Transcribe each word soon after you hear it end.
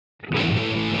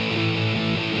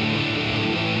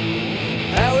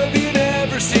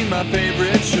seen my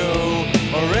favorite show,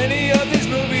 or any of these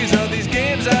movies or these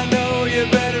games I know, you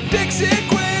better fix it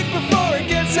quick before it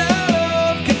gets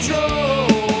out of control.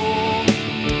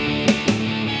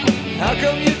 How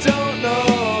come you don't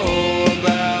know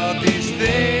about these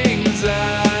things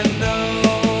I know?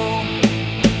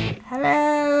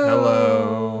 Hello.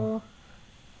 Hello.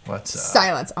 What's up?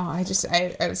 Silence. Oh, I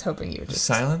was hoping you would just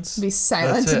Silence? be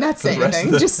silent That's and it. not For say the rest of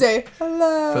anything. the- Just say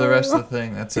hello. For the rest of the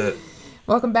thing, that's it.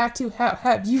 Welcome back to How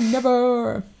Have You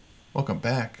Never. Welcome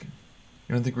back.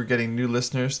 You don't think we're getting new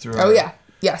listeners through Oh yeah.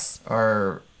 Yes.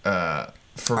 our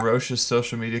ferocious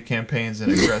social media campaigns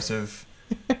and aggressive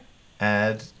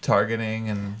ad targeting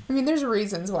and I mean, there's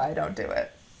reasons why I don't do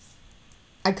it.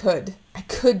 I could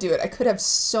do it. I could have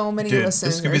so many dude,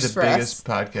 listeners this could be the for biggest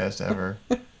podcast ever.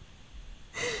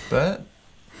 But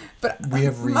we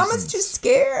have reasons. Mama's too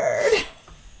scared.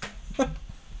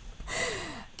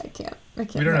 I can't.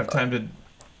 We don't have time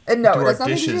to No, do it our has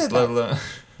nothing to do dishes, with let that.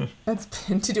 alone That's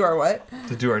to do our what?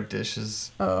 to do our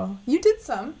dishes. Oh, you did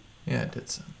some. Yeah, I did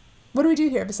some. What do we do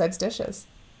here besides dishes?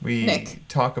 We Nick.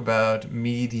 talk about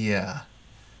media,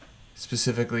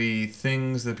 specifically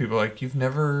things that people are like, you've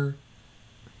never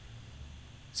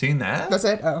seen that? That's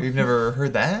it? Oh. You've never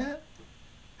heard that?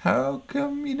 How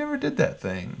come you never did that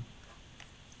thing?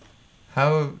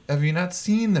 How have you not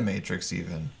seen The Matrix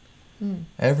even?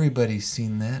 Everybody's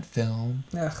seen that film.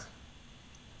 Ugh.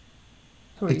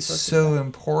 Who are you It's supposed to so be?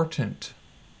 important.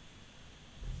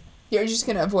 You're just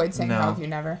gonna avoid saying No. how have you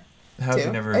never? How have too?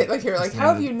 you never? Like you're is like the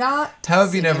how name have of you not? the- How have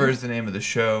you seen- never is the name of the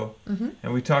show,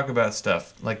 and we talk about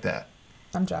stuff like that.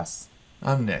 I'm Jess.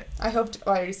 I'm Nick. I hoped.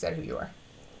 Oh, I already said who you are.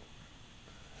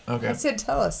 Okay. I said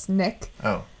tell us, Nick.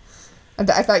 Oh,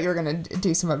 I thought you were gonna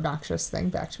do some obnoxious thing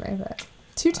back to me, but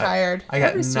too tired. I got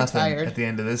Everybody's nothing Too tired. at the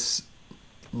end of this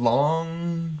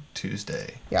long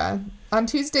Tuesday. Yeah. On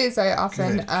Tuesdays, I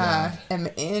often Good God. am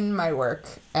in my work,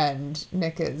 and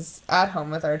Nick is at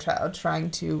home with our child,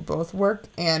 trying to both work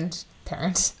and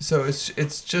parent. So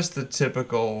it's just the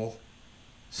typical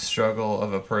struggle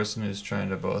of a person who's trying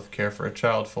to both care for a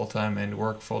child full time and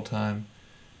work full time.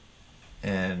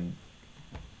 And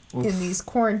oof, In these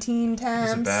quarantine it was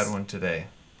times. a bad one today.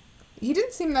 He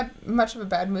didn't seem that much of a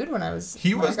bad mood when I was.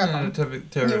 He when I wasn't got in a home.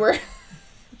 terrible. You were.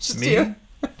 Just Me? you.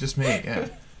 Just me, yeah.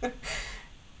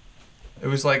 It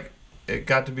was like, it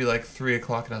got to be like 3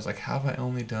 o'clock, and I was like, how have I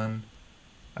only done...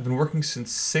 I've been working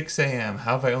since 6 a.m.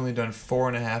 How have I only done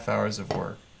 4.5 hours of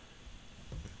work?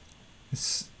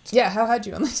 It's Yeah. How had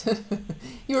you?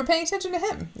 You were paying attention to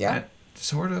him. Yeah. I,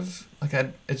 sort of, like,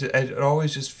 it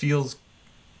always just feels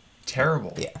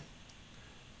terrible. Yeah.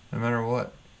 No matter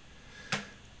what.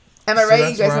 Am I So right? You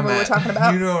that's guys where know I'm what we're at. talking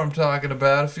about? You know what I'm talking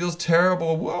about. It feels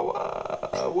terrible. Whoa,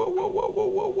 whoa, whoa, whoa, whoa, whoa,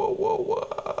 whoa, whoa, whoa,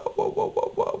 whoa, whoa,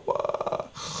 whoa, whoa, whoa.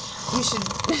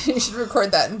 You should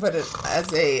record that and put it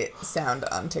as a sound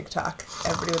on TikTok.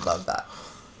 Everybody would love that.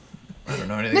 I don't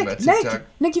know anything about TikTok.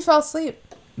 Nick, you fell asleep.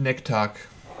 Nick Talk.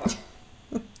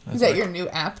 Is that your new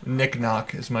app? Nick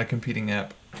Knock is my competing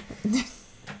app.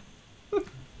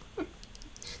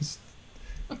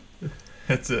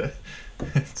 It's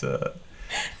a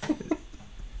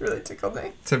Really tickled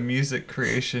me. it's a music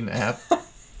creation app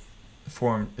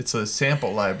form. It's a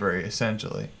sample library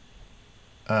essentially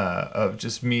of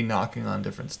just me knocking on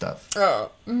different stuff.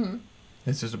 Oh. Mm-hmm.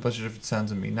 It's just a bunch of different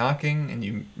sounds of me knocking, and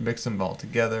you mix them all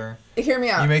together. Hear me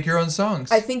out. You make your own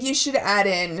songs. I think you should add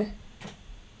in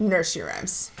nursery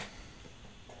rhymes.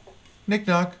 Nick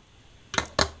Knock.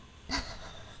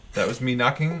 That was me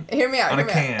knocking. Hear me out. On a Hear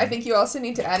me out. can. I think you also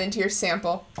need to add into your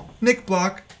sample. Nick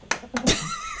Block.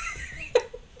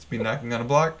 It's me knocking on a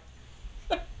block.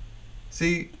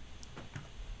 See?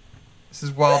 This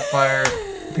is wildfire.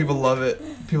 People love it.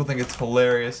 People think it's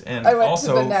hilarious. And I went to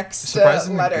also, the next,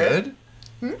 surprisingly letter. good.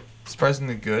 Hmm?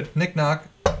 Surprisingly good. Nick Knock.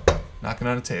 Knocking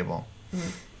on a table.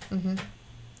 Mm-hmm.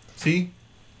 See?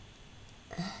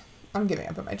 I'm giving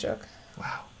up on my joke.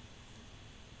 Wow.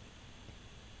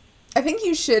 I think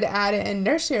you should add in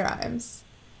nursery rhymes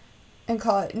and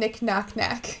call it Nick Knock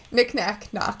Knack. Nick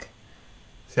Knack Knock.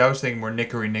 See, I was thinking more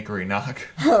nickery nickery knock.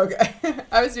 Okay.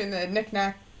 I was doing the Nick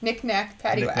Knack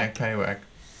Paddywhack. Nick Knack Paddywhack.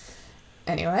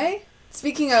 Anyway,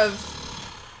 speaking of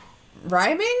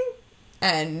rhyming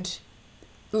and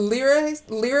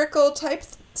lyrical type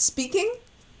speaking,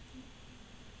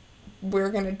 we're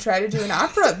going to try to do an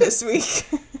opera this week.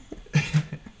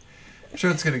 I'm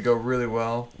sure it's going to go really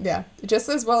well. Yeah, just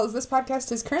as well as this podcast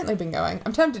has currently been going.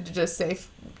 I'm tempted to just say,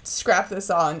 scrap this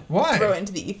all and Why? throw it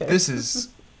into the ether. This is...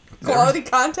 Quality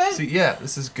content? See, yeah,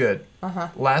 this is good. Uh-huh.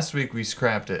 Last week we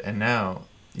scrapped it, and now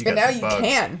you And got now the you bug.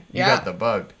 can. You Yeah. got the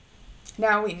bug.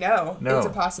 Now we know No. it's a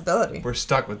possibility. We're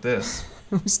stuck with this.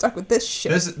 We're stuck with this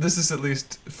shit. This is at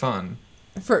least fun.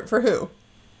 For who?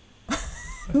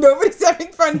 Nobody's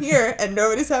having fun here, and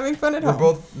nobody's having fun at home. We're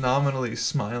both nominally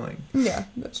smiling. Yeah,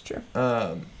 that's true.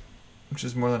 Which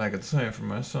is more than I could say for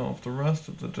myself the rest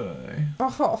of the day.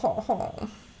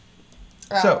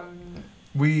 So,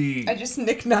 I just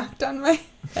knocked on my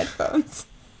headphones.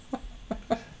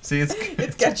 See,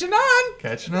 it's catching on.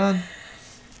 Catching on.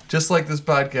 Just like this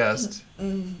podcast.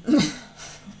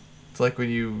 It's like when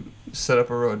you set up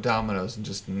a row of dominoes and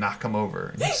just knock them over.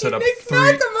 And you set up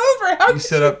knock them over. How you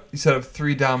set up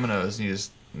 3 dominoes and you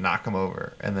just knock them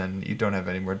over, and then you don't have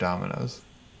any more dominoes.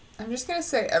 I'm just gonna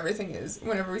say everything is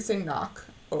whenever we say knock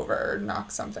over or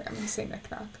knock something. I'm gonna say knock.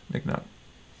 Knock.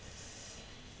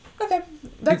 Okay,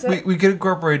 that's it. We could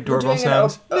incorporate doorbell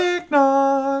sounds.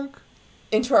 Knock.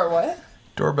 Into our what?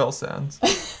 Doorbell sounds.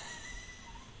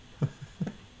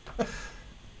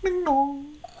 Ding dong.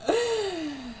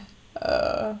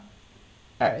 All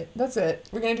right, that's it.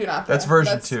 We're gonna do an opera. That's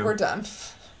version 2. We're done.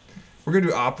 We're gonna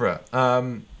do opera.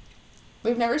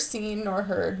 We've never seen nor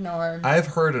heard nor. I've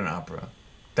heard an opera.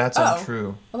 That's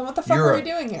untrue. Well, then what the fuck are we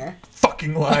doing here?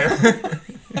 Fucking liar.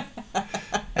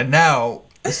 And now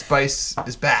the spice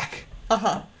is back.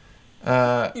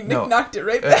 You knocked it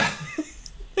right back.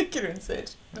 I can't even say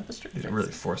it. You're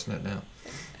really forcing it now.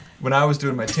 When I was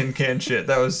doing my tin can shit,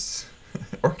 that was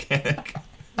organic.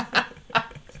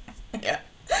 Yeah.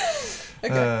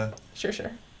 Okay.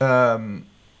 Sure.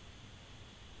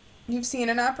 You've seen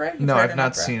an opera? No, I've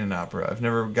not seen an opera. I've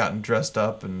never gotten dressed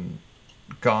up and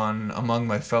gone among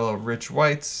my fellow rich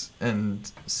whites and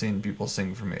seen people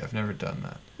sing for me. I've never done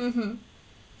that. Mm-hmm.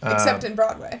 Except in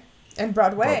Broadway. And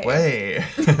Broadway.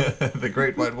 The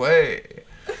Great White Way.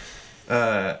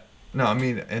 No, I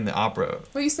mean in the opera.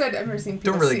 Well, you said I've never seen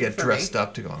people don't really sing get for dressed me.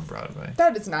 up to go on Broadway.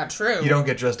 That is not true. You don't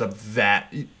get dressed up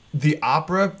that. The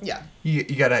opera. Yeah. You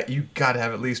gotta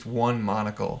have at least one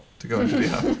monocle to go into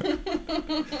the opera.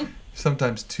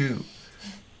 Sometimes 2.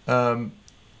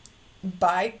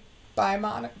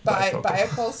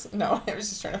 Bifocals? No, I was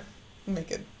just trying to make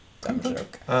a dumb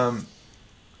joke.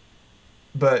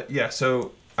 But yeah,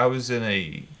 so I was in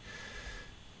a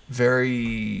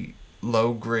very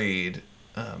low grade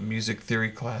music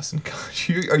theory class in college.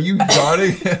 Are you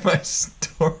yawning at my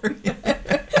story?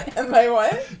 Am I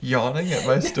what? Yawning at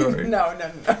my story? No.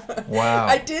 Wow.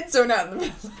 I did zone out in the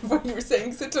middle of what you were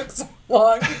saying because it took so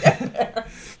long to get there.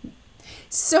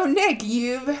 So, Nick,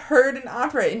 you've heard an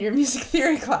opera in your music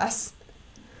theory class.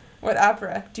 What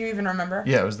opera? Do you even remember?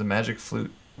 Yeah, it was the Magic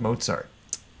Flute, Mozart.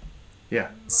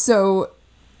 Yeah. So,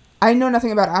 I know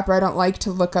nothing about opera. I don't like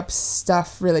to look up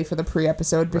stuff really for the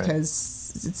pre-episode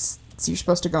because it's you're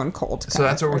supposed to go in cold. So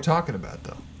that's what we're talking about,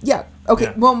 though. Yeah. Okay.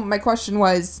 Yeah. Well, my question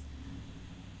was,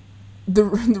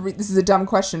 this is a dumb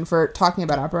question for talking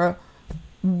about opera.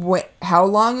 How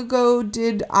long ago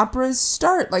did operas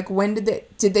start? Like, when did they?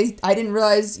 I didn't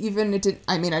realize even it did.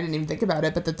 I mean, I didn't even think about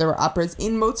it, but that there were operas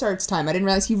in Mozart's time. I didn't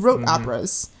realize he wrote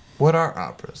operas. What are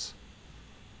operas?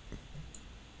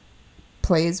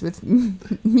 Plays with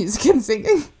music and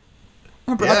singing.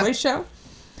 A Broadway show,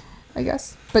 I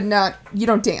guess. But you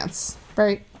don't dance,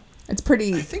 right? It's pretty,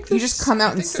 you just come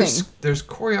out and sing. There's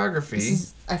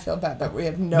choreography. I feel bad that we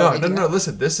have no idea. No,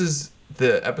 listen, this is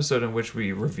the episode in which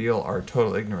we reveal our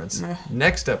total ignorance.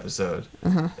 Next episode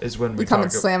is when we come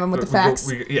and slam them with the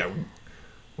facts.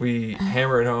 We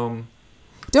hammer it home.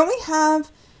 Don't we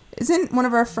have, isn't one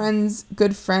of our friends'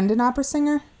 good friend an opera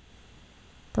singer?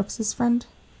 Brooks's friend?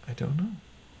 I don't know.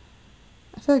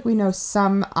 I feel like we know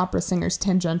some opera singers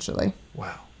tangentially.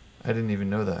 Wow. I didn't even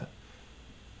know that.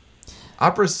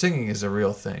 Opera singing is a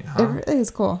real thing, huh? It really is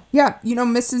cool. Yeah,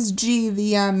 Mrs. G,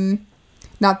 the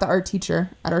not the art teacher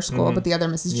at our school, but the other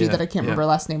Mrs. G that I can't remember her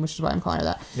last name, which is why I'm calling her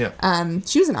that. Yeah.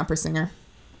 She was an opera singer.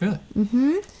 Really?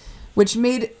 Mm-hmm. Which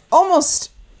made almost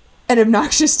an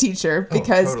obnoxious teacher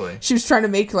because she was trying to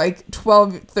make 12,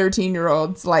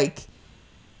 13-year-olds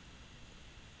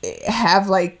have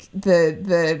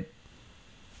the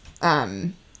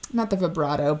not the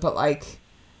vibrato, but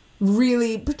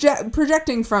really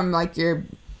projecting from your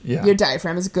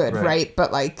diaphragm is good, right?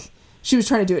 But she was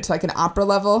trying to do it to an opera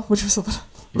level, which was a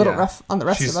little rough on the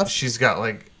rest of us. She's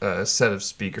got a set of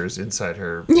speakers inside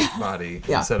her body,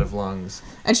 a set of lungs.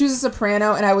 And she was a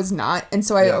soprano, and I was not, and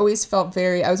so I always felt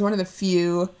I was one of the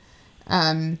few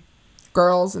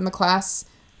girls in the class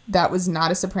that was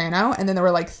not a soprano, and then there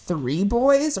were 3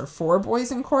 boys or 4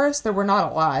 boys in chorus. There were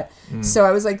not a lot. So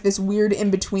I was this weird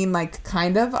in between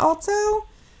kind of alto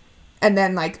and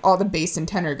then all the bass and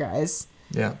tenor guys.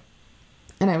 Yeah.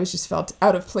 And I was just felt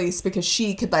out of place because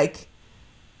she could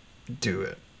do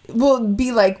it. will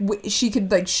be like she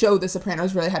could like show The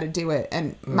Sopranos really how to do it,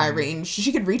 and my range.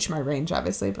 She could reach my range,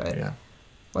 obviously, but Yeah.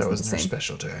 wasn't That wasn't the her same.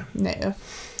 specialty. No,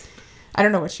 I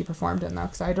don't know what she performed in though,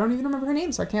 because I don't even remember her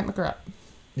name, so I can't look her up.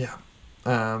 Yeah.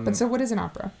 But so, what is an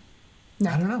opera?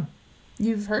 No, I don't know.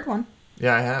 You've heard one.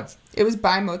 Yeah, I have. It was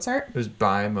by Mozart. It was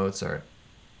by Mozart.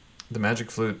 The Magic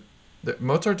Flute.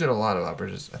 Mozart did a lot of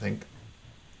operas, I think.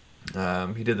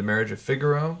 He did The Marriage of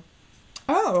Figaro.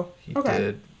 Oh, He okay.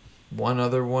 did one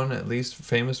other one, at least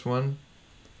famous one.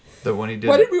 The one he did.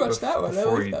 Why did we watch that one? I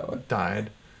Before like he that one.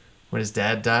 died. When his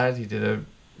dad died, he did a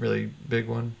really big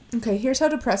one. Okay, here's how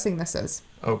depressing this is.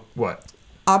 Oh, what?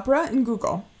 Opera in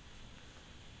Google.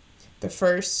 The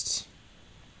first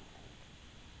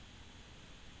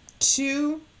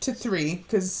 2 to 3,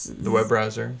 because The web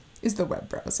browser. is the web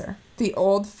browser. The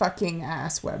old fucking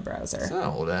ass web browser. It's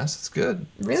not old ass. It's good.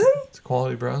 Really? It's a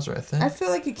quality browser, I think. I feel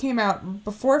like it came out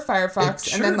before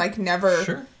Firefox and then like never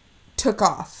Sure. took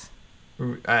off.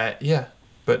 Yeah,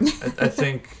 but I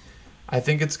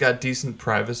think it's got decent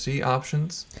privacy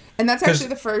options. And that's 'Cause, actually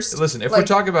the first. Listen, if like, we're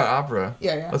talking about Opera,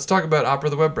 Yeah. let's talk about Opera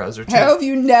the web browser too. How have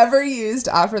you never used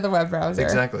Opera the web browser?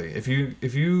 Exactly. If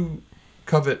you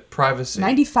covet privacy,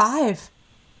 95.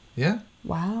 yeah,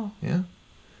 Wow. yeah.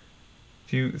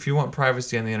 If you want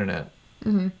privacy on the internet,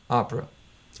 Opera,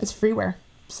 It's freeware.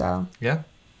 So yeah.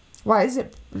 why is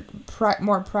it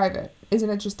more private? Isn't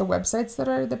it just the websites that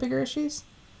are the bigger issues?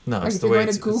 No, Like it's if the you're way going to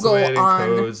it's the Google way it on-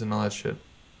 encodes and all that shit.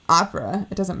 Opera,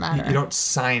 it doesn't matter. You don't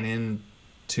sign in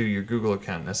to your Google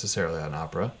account necessarily on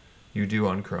Opera. You do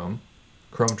on Chrome.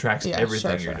 Chrome tracks Yeah,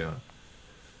 everything sure. you're doing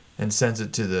and sends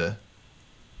it to the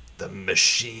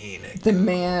machine. The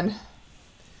man.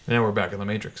 And now we're back in the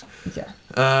Matrix. Yeah.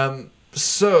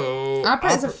 So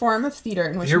Opera is a form of theater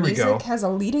in which Here we music go. has a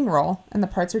leading role and the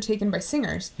parts are taken by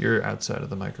singers, You're outside of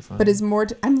the microphone. but is more.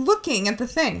 I'm looking at the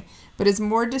thing, but is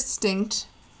more distinct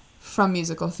from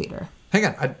musical theater. Hang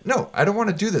on. I don't want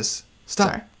to do this. Stop.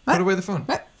 Sorry. Put What? away the phone.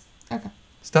 What? Okay.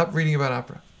 Stop reading about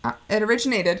opera. It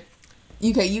originated.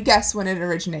 Okay, you guess when it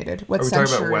originated. What Are we century?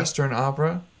 talking about Western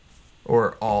opera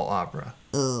or all opera?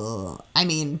 I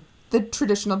mean, the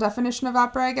traditional definition of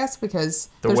opera, I guess, because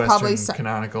The there's Western probably some.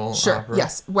 canonical Sure. opera?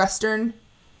 Yes. Western.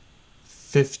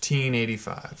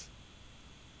 1585.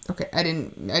 Okay. I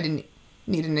didn't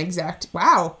need an exact.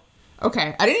 Wow.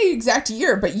 Okay. I didn't need an exact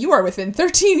year, but you are within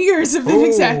 13 years of an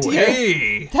exact year.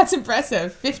 Hey! That's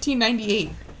impressive.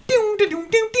 1598.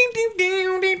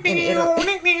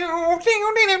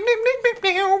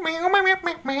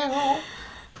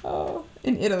 Oh,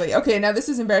 in Italy. Okay, now this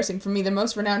is embarrassing for me. The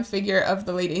most renowned figure of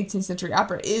the late 18th century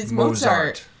opera is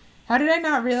Mozart. How did I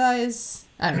not realize?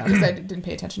 I don't know, because I didn't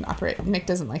pay attention to opera. Nick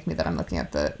doesn't like me that I'm looking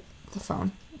at the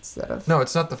phone instead of... No,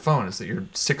 it's not the phone. It's that you're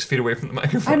 6 feet away from the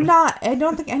microphone. I'm not. I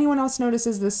don't think anyone else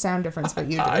notices this sound difference but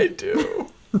you do. I do.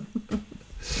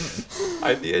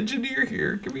 I'm the engineer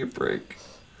here. Give me a break.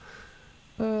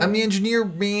 I'm the engineer,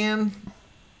 man.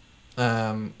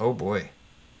 Oh boy.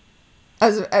 I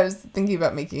was thinking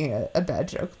about making a bad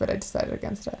joke, but I decided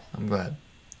against it. I'm glad.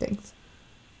 Thanks.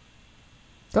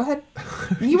 Go ahead.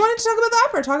 You wanted to talk about the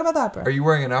opera. Talk about the opera. Are you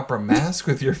wearing an opera mask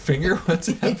with your finger? What's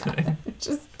happening?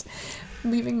 Just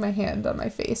leaving my hand on my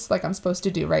face like I'm supposed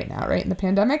to do right now, right? In the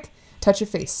pandemic, touch your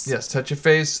face. Yes, touch your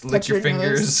face, lick Touch your your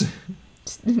fingers,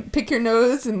 Pick your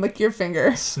nose and lick your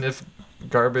finger. sniff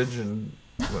garbage and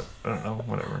what, I don't know,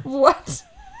 whatever. What?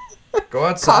 Go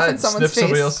Cough outside, in someone's sniff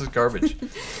somebody face. else's garbage.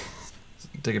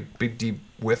 Take a big deep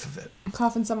whiff of it.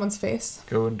 Cough in someone's face.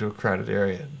 Go into a crowded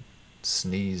area and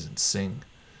sneeze and sing.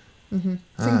 Sing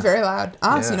very loud. So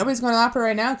yeah. nobody's going to the opera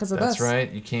right now because of That's this. right.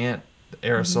 You can't. It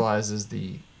aerosolizes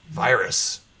the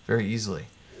virus very easily.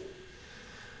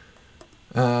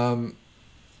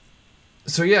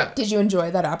 So yeah, Did you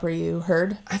enjoy that opera you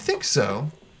heard? I think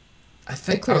so. I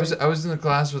think clearly- I was in the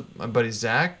class with my buddy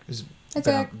Zach, who's Hi,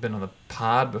 Zach. been on the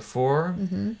pod before,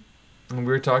 and we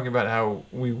were talking about how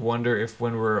we wonder if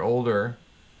when we're older,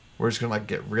 we're just gonna like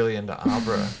get really into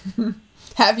opera.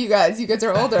 Have you guys? You guys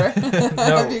are older.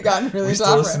 No, Have you gotten really we into still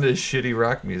opera? listen to shitty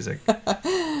rock music.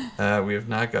 We have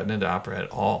not gotten into opera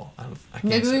at all. I can't,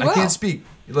 Maybe we I will. can't speak.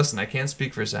 Listen, I can't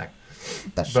speak for Zach.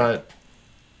 That's true. But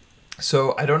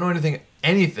so I don't know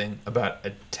anything about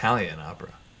Italian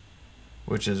opera,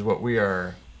 which is what we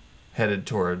are headed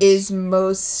towards.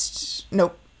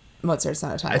 Nope. Mozart's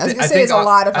not Italian. I was gonna say there's a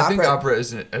lot of opera. I think opera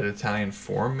is an Italian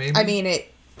form, maybe. I mean,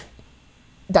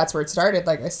 that's where it started,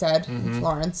 like I said, Mm-hmm. in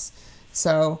Florence.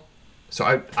 So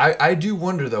I do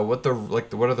wonder though what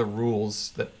are the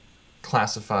rules that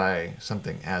classify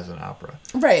something as an opera?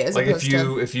 right, as Like opposed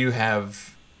if you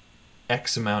have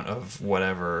X amount of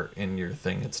whatever in your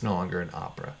thing, it's no longer an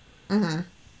opera.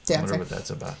 I wonder dancing. what that's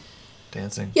about.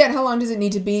 Dancing. Yeah, and how long does it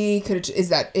need to be?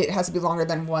 It has to be longer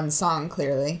than one song,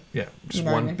 clearly. Yeah, just You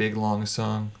know what I one mean? big long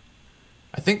song.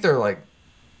 I think they're like,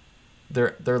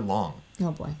 they're long.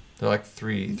 Oh boy. They're like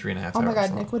 3.5 Oh hours my god,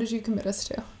 long. Nick, what did you commit us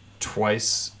to?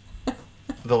 Twice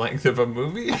the length of a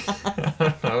movie? I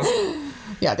don't know.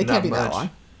 Yeah, they Not can't be that much. long.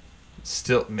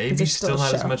 Still, maybe It's still still a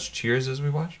not as show. much Cheers as we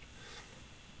watched.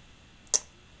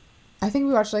 I think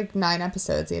we watched like 8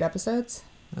 episodes.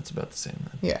 That's about the same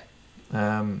then. Yeah.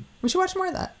 Um, We should watch more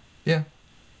of that. yeah.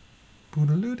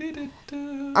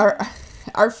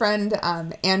 Our friend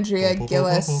Andrea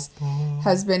Gillis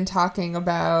has been talking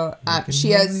about.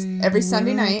 She has every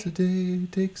Sunday night. Today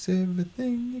takes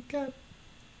everything you got.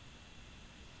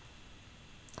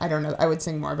 I don't know. I would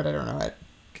sing more, but I don't know it.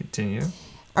 Continue.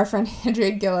 Our friend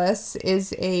Andrea Gillis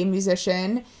is a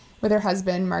musician with her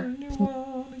husband Mark. When you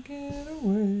wanna get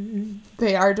away.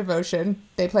 They are Devotion.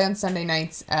 They play on Sunday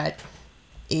nights at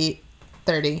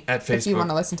 8:30. At If you Facebook. want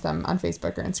to listen to them on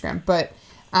Facebook or Instagram, but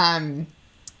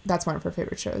that's one of her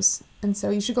favorite shows, and so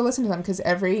you should go listen to them because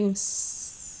every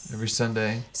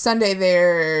Sunday. Sunday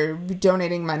they're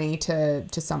donating money to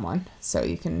someone, so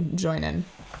you can join in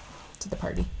to the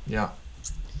party. Yeah.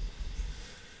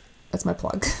 That's my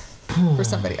plug for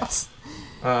somebody else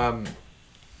Um,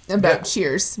 about Yeah.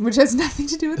 Cheers, which has nothing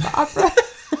to do with the opera.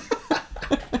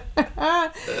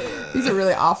 These are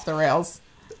really off the rails,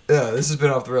 yeah, this has been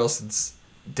off the rails since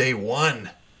day one.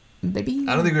 baby.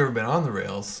 I don't think we've ever been on the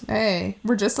rails. Hey,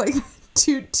 we're just like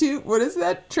toot toot. What is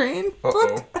that train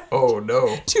book? Uh-oh. Oh,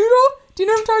 no. Toodle? Do you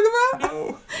know what I'm talking about?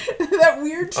 No. That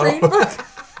weird train Oh. book.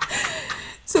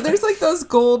 So there's like those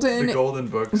golden, The golden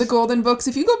books. the golden books.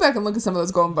 If you go back and look at some of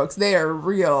those golden books, they are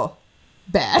real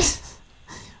bad,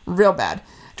 real bad.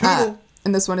 Toodle.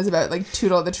 And this one is about like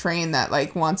Toodle the train that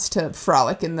like wants to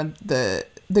frolic in the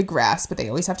grass, but they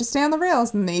always have to stay on the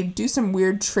rails, and they do some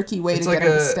weird tricky way It's to like get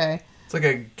her to a- stay. It's like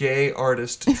a gay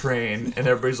artist train, and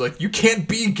everybody's like, you can't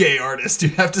be gay artist. You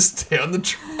have to stay on the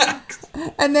tracks.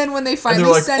 And then when they finally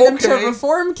like, send him to "Okay."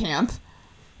 reform camp,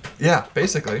 Yeah,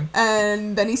 basically.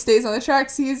 and then he stays on the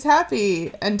tracks, he's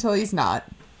happy until he's not,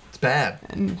 It's bad.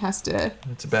 and has to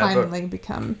It's a bad finally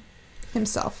become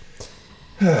himself.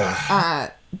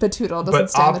 book. But Toodle doesn't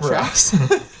But stay on the opera. tracks.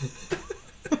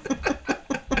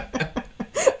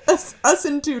 us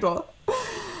and Toodle.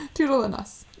 Toodle and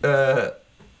us.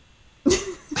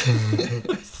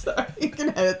 Sorry, you can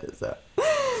edit this out.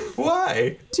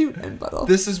 Why? Toot and Buttle.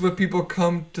 This is what people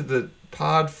come to the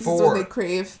pod This is what for. they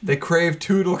crave. They crave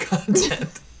Toodle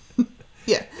content.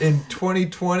 Yeah. In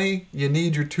 2020, you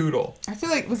need your Toodle. I feel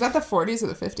like, was that the 40s or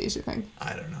the 50s, you think?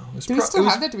 I don't know. It was Do we still it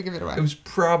was, have that? Do we give it away? It was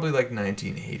probably like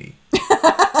 1980.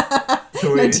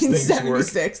 The way these things work.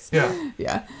 1976. Yeah.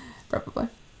 Yeah, probably.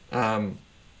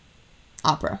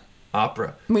 Opera.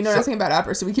 Opera. We know nothing about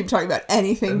opera, so we keep talking about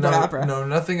anything but opera. No,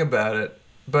 nothing about it.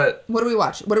 But What do we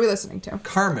watch? What are we listening to?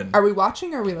 Carmen, Are we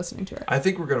watching or are we listening to it? I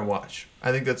think we're gonna watch.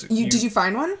 I think that's. Did you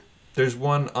find one? There's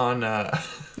one on.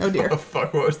 Oh dear. Oh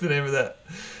fuck! What was the name of that?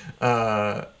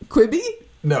 Quibi?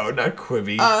 No, not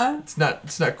Quibi.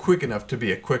 It's not quick enough to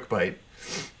be a quick bite.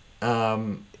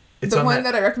 It's The on one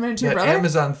that I recommended to your that brother?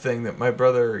 Amazon thing that my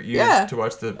brother used Yeah. to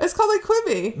watch the. It's called like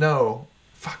Quibi. No,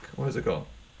 fuck. What is it called?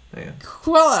 Hang on.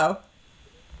 Quello.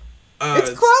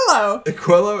 It's Quello.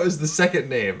 Quello is the second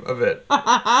name of it.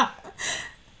 Type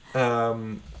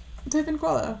in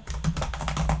Quello.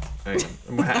 Hang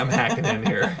on. I'm hacking in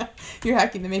here. You're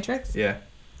hacking the Matrix? Yeah.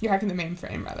 You're hacking the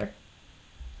mainframe, rather.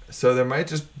 So there might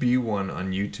just be one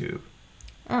on YouTube.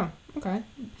 Oh, okay.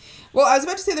 Well, I was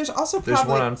about to say there's also There's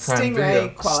probably one on Prime Stingray Video.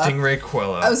 Quello. Stingray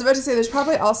Quello. I was about to say there's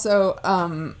probably also,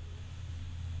 I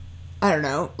don't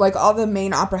know, like all the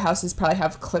main opera houses probably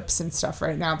have clips and stuff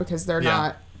right now because they're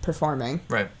not performing.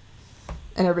 Right.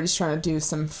 And everybody's trying to do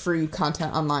some free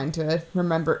content online to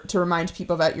remind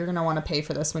people that you're going to want to pay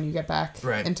for this when you get back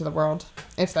into the world,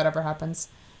 if that ever happens.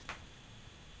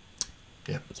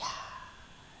 Yep. Yeah.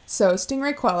 So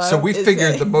Stingray Quello. So we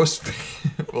figured the most.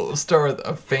 We'll start with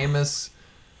a famous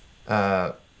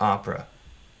opera.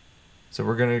 So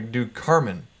we're gonna do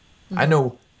Carmen. Mm-hmm. I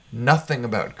know nothing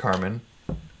about Carmen.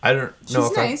 I don't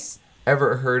know if I've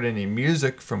ever heard any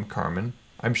music from Carmen.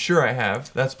 I'm sure I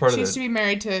have. That's part of She the. used to be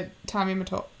married to Tommy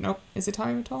Mottola. Nope. Is it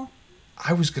Tommy Mottola?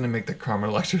 I was gonna make the Carmen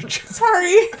Electra joke.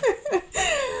 Sorry.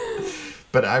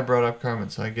 But I brought up Carmen,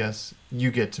 so I guess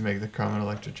you get to make the Carmen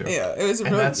Electra joke. Yeah, it was a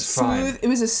and really that's smooth. Fine. It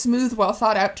was a smooth, well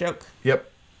thought out joke. Yep.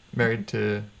 Married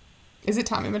to. Is it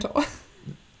Tommy Mottola?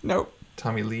 Nope.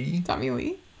 Tommy Lee? Tommy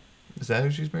Lee? Is that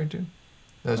who she's married to?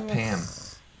 That was Pam.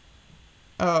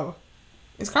 Oh.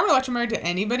 Is Carmen Electra married to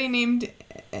anybody named...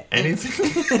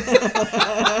 Anything?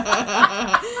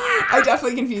 I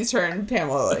definitely confused her and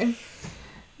Pamela Lily.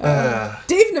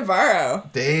 Dave Navarro.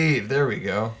 Dave, there we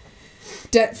go.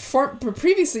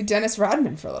 Previously Dennis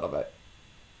Rodman for a little bit.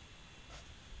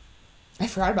 I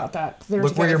forgot about that.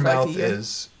 Look where your mouth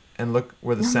is, and look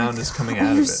where the sound is coming out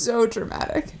of it. You're so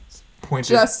dramatic. Pointed.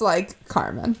 Just like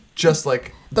Carmen. Just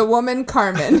like... The woman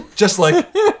Carmen. Just like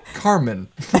Carmen.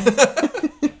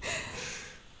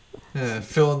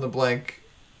 Fill in the blank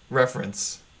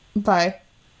reference. By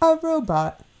a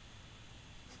robot.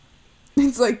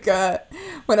 It's like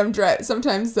when I'm driving.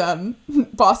 Sometimes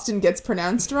Boston gets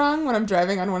pronounced wrong when I'm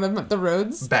driving on one of the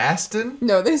roads. Baston?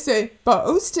 No, they say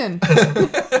Boston.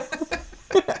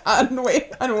 on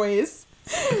Waze.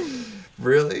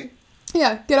 Really?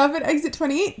 Yeah, get off at exit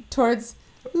 28 towards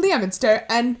Leominster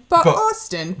and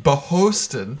Boston.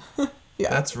 Boston? Yeah.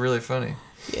 That's really funny.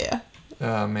 Yeah.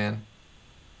 Oh, man.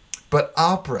 But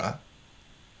opera.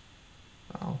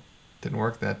 Oh, didn't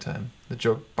work that time. The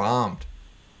joke bombed.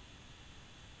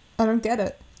 I don't get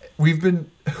it. We've been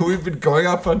going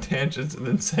off on tangents and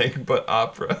then saying but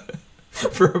opera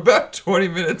for about 20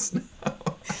 minutes now.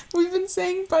 We've been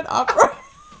saying but opera.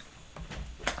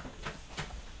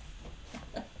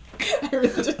 I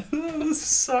really did. This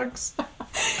sucks.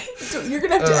 You're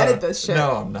gonna have to edit this shit.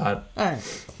 No, I'm not. All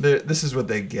right. This is what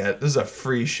they get. This is a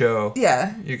free show.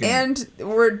 Yeah. You can... And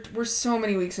we're so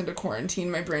many weeks into quarantine.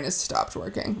 My brain has stopped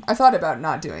working. I thought about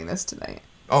not doing this tonight.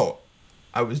 Oh,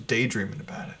 I was daydreaming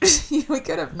about it. We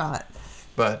could have not.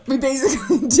 But we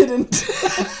basically didn't.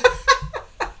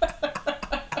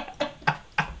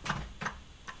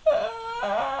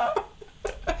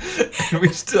 We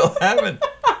still haven't.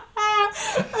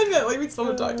 I meant like we still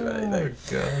haven't talked about anything.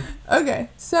 Oh, God. Okay,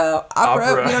 so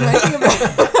opera. We don't know anything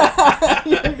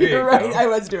about. You're right. I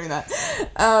was doing that.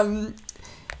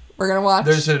 We're gonna watch.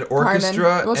 There's an orchestra.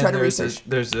 Carmen. We'll try and to research.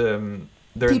 They're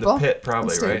People in the pit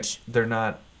probably, on right? stage. They're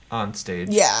not on stage.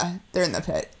 Yeah, they're in the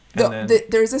pit. And then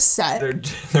There's a set.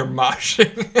 They're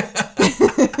moshing.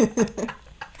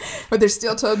 With their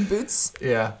steel-toed boots.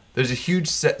 Yeah, there's a huge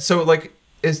set. So like,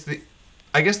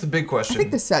 I guess the big question. I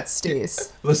think the set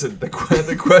stays. Listen, the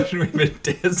question we've been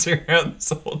dancing around this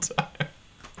whole time.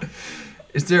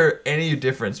 Is there any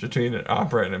difference between an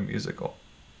opera and a musical?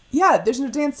 Yeah, there's no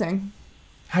dancing.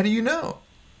 How do you know?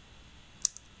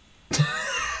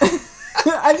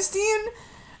 I've seen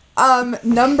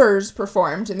numbers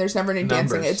performed, and there's never any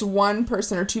dancing. It's one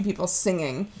person or two people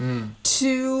singing.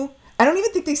 I don't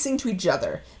even think they sing to each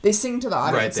other. They sing to the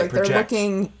audience. Right, they're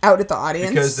looking out at the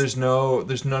audience. Because there's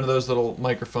none of those little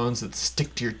microphones that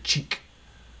stick to your cheek.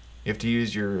 You have to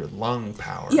use your lung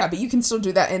power. Yeah, but you can still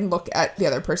do that and look at the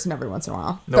other person every once in a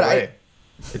while. No way.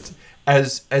 It's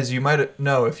as you might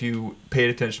know if you paid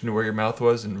attention to where your mouth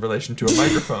was in relation to a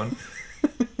microphone.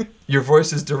 Your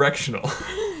voice is directional.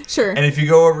 Sure. And if you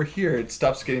go over here, it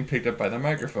stops getting picked up by the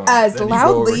microphone. As then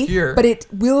loudly, you go over here, but it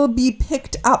will be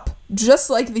picked up. Just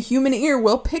like the human ear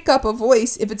will pick up a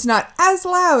voice if it's not as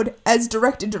loud as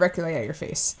directed directly at your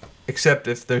face. Except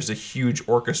if there's a huge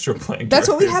orchestra playing. That's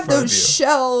what we have those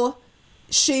shell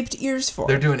shaped ears for.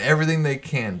 They're doing everything they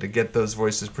can to get those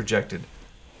voices projected.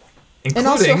 And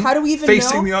also, how do we even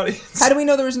facing know? The audience? How do we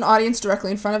know there was an audience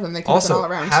directly in front of them? They could have been all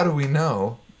around. How do we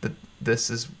know that this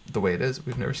is the way it is?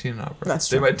 We've never seen an opera. That's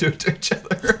true. They might do it to each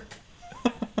other.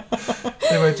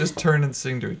 They might just turn and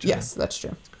sing to each other. Yes, that's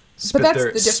true. Spit but that's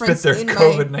the difference. Spit their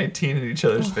COVID-19 in each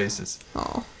other's faces.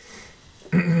 Oh.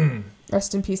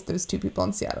 Rest in peace, those two people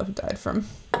in Seattle who died from.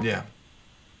 Yeah.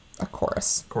 A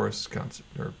chorus. Chorus concert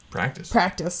or practice.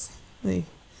 Practice.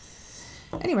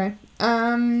 Anyway,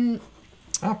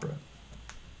 Opera.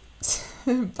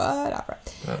 But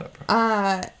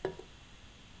opera.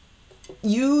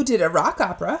 You did a rock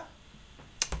opera.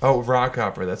 Oh, rock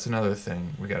opera. That's another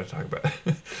thing we got to talk about.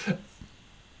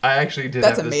 I actually did.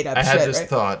 That's have a this, made-up I had shit, this right?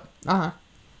 thought.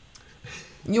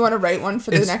 You want to write one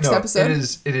for the next episode?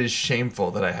 It is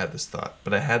shameful that I had this thought,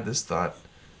 but I had this thought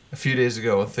a few days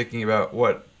ago thinking about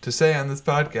what to say on this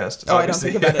podcast. Oh,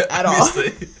 obviously, I don't think about it at all.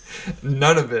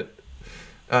 None of it.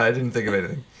 I didn't think of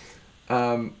anything.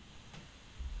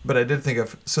 But I did think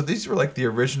of... So these were like the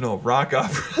original rock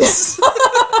operas.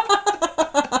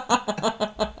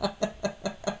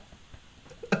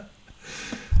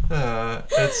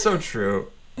 It's so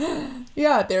true.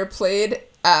 Yeah, they're played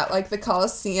at like the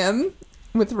Coliseum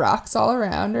with rocks all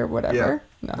around or whatever.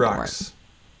 Yeah, no, rocks.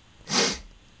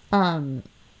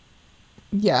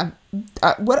 Yeah.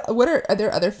 What are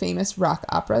there other famous rock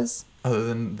operas? Other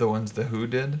than the ones the Who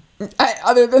did?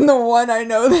 Other than the one I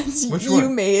know that you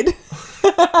made.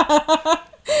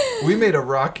 We made a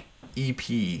rock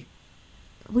EP.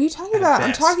 What are you talking At about? I'm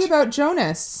best. talking about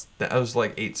Jonas. That was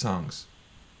like 8 songs.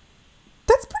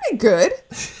 That's pretty good.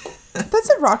 That's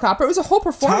a rock opera. It was a whole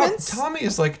performance. Tommy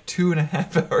is like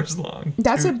 2.5 hours long.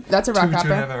 That's a rock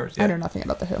opera. 2.5 hours. Yeah. I know nothing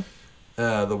about the Who.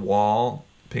 The Wall,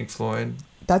 Pink Floyd.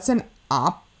 That's an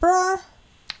opera.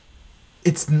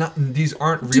 It's not. These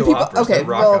aren't real operas. Okay, they're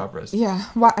rock operas. Yeah.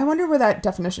 Well, I wonder where that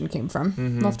definition came from.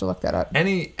 We'll have to look that up.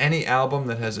 Any album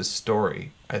that has a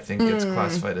story, I think, gets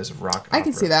classified as a rock opera. I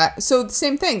can see that. So the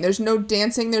same thing. There's no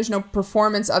dancing. There's no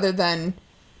performance other than.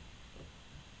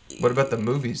 What about the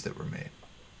movies that were made?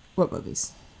 What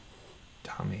movies?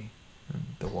 Tommy and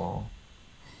The Wall.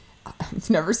 I've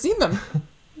never seen them.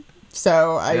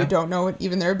 So I Yeah. don't know what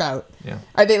even they're about. Yeah.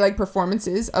 Are they like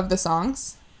performances of the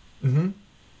songs? Mm-hmm.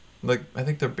 Like, I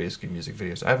think they're basically music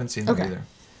videos. I haven't seen them either.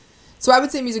 So I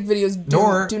would say music videos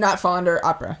do not fall under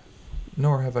opera.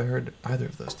 Nor have I heard either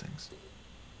of those things.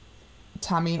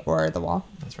 Tommy or The Wall.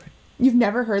 That's right. You've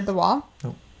never heard The Wall?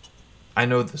 Nope. I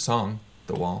know the song,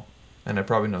 The Wall. And I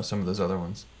probably know some of those other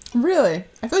ones. Really?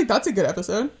 I feel like that's a good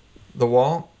episode. The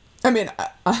Wall? I mean,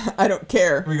 I don't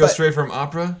care. We go straight from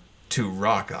opera to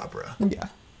rock opera. Yeah,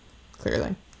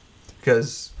 clearly.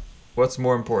 Because what's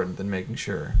more important than making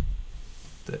sure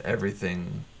that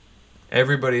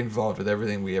everybody involved with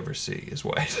everything we ever see is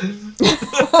white?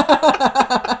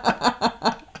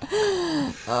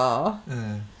 Oh.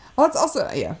 Well, it's also,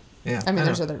 yeah. Yeah. I mean,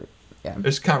 there's other, yeah.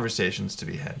 There's conversations to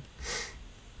be had.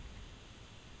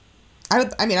 I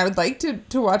would like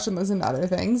to watch and listen to other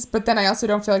things, but then I also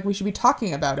don't feel like we should be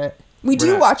talking about it. We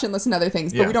do watch and listen to other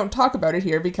things, but we don't talk about it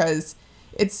here because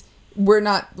we're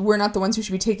not the ones who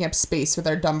should be taking up space with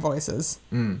our dumb voices.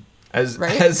 As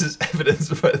is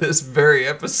evidenced by this very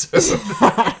episode.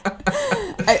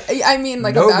 I mean,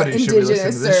 like, Nobody about should be listening to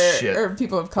this indigenous shit. or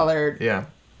people of color Yeah.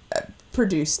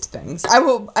 produced things. I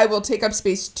will take up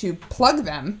space to plug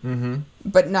them,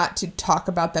 but not to talk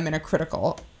about them in a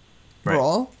critical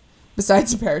role.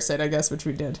 Besides Parasite, I guess, which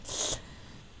we did.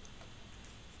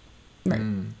 Right.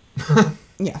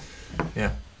 Yeah.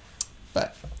 Yeah.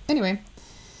 But anyway,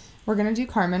 we're gonna do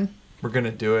Carmen. We're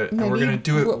gonna do it, Maybe and we're gonna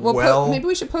do it we'll well. maybe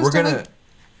we should post. We're gonna.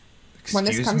 When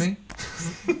this Excuse comes- me.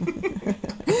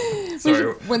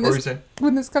 Sorry. What were you saying?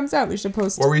 When this comes out, we should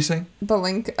post What were you saying? the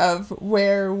link of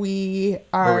where we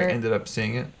are. Where we ended up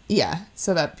seeing it. Yeah,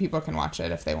 so that people can watch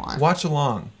it if they want. Watch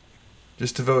along.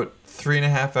 Just devote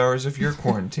 3.5 hours of your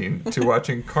quarantine to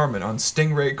watching Carmen on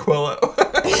Stingray Quello.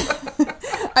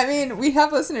 I mean, we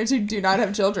have listeners who do not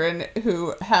have children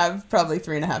who have probably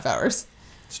 3.5 hours.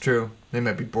 It's true. They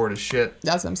might be bored as shit.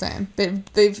 That's what I'm saying.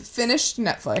 They've finished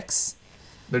Netflix.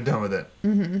 They're done with it.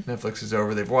 Netflix is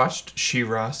over. They've watched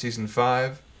She-Ra season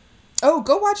 5. Oh,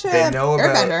 go watch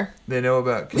Airbender. They know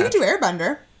about. We could do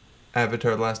Airbender.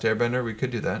 Avatar: The Last Airbender. We could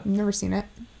do that. I've never seen it.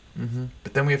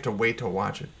 But then we have to wait to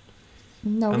watch it.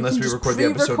 No, Unless we can just record the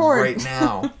episode pre-record. right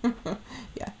now.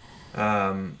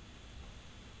 Yeah.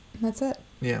 That's it.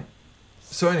 Yeah.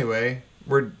 So anyway,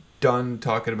 we're done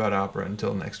talking about opera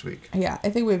until next week. Yeah, I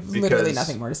think we have literally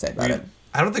nothing more to say about it.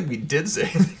 I don't think we did say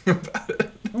anything about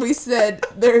it. We said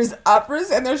there's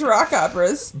operas and there's rock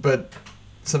operas. But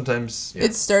sometimes... Yeah.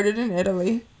 It started in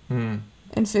Italy in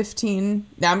 15...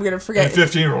 Now I'm going to forget. In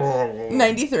 15...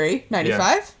 93. 95?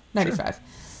 Yeah. 95.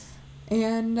 Sure.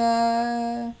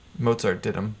 And, Mozart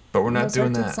did them. But we're not Mozart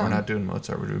doing did that. some. We're not doing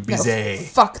Mozart. We're doing no, Bizet.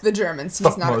 fuck the Germans.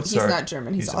 Fuck He's Mozart. not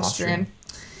German. He's Austrian.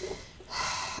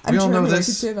 I'm We all know German, I this.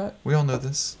 could say that. We all know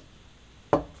this.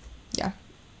 Yeah.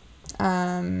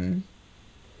 And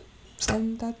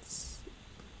that's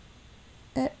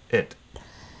it. It.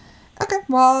 Okay,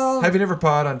 well... Have you never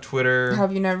pod on Twitter?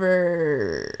 Have you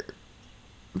never...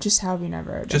 Just have you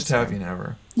never. Just have you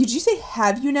never. Did you say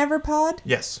have you never pod?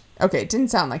 Yes. Okay, it didn't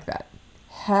sound like that.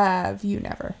 Have you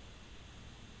never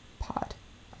pod?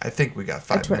 I think we got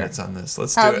 5 minutes on this.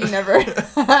 Let's Have do it. you never? An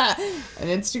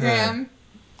Instagram.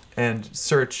 And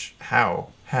search How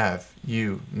Have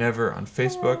You Never on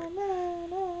Facebook.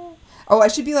 Oh, I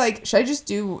should be like, should I just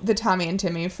do the Tommy and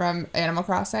Timmy from Animal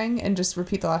Crossing and just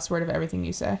repeat the last word of everything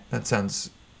you say? That sounds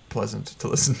pleasant to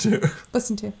listen to.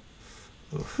 Listen to.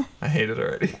 Oof, I hate it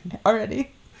already.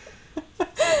 Already. You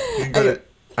can go to,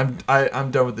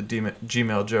 I'm done with the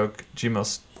Gmail joke.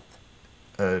 Gmail's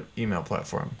email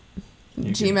platform. You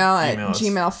can Gmail at email us.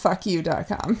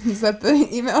 gmailfuckyou.com. Is that the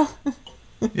email?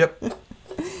 Yep.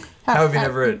 How have you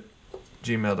never at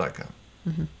gmail.com.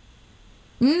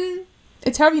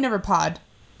 It's how have you never pod.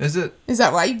 Is it? Is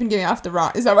that why you've been giving off the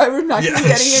wrong? Is that why we're not Yeah,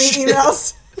 getting any shit.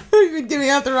 emails? We've been giving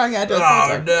out the wrong address.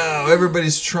 Oh no!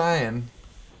 Everybody's trying.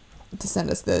 To send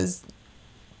us those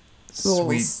Sweet,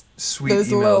 Lols. sweet those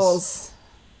emails. lols.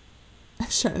 I'm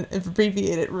trying to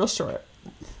abbreviate it real short.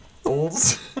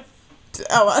 ills.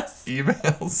 Tell us.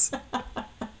 Emails.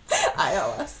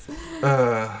 ILS.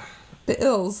 The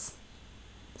ills.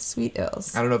 Sweet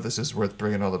ills. I don't know if this is worth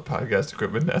bringing all the podcast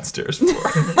equipment downstairs for.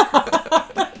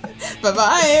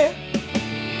 Bye-bye.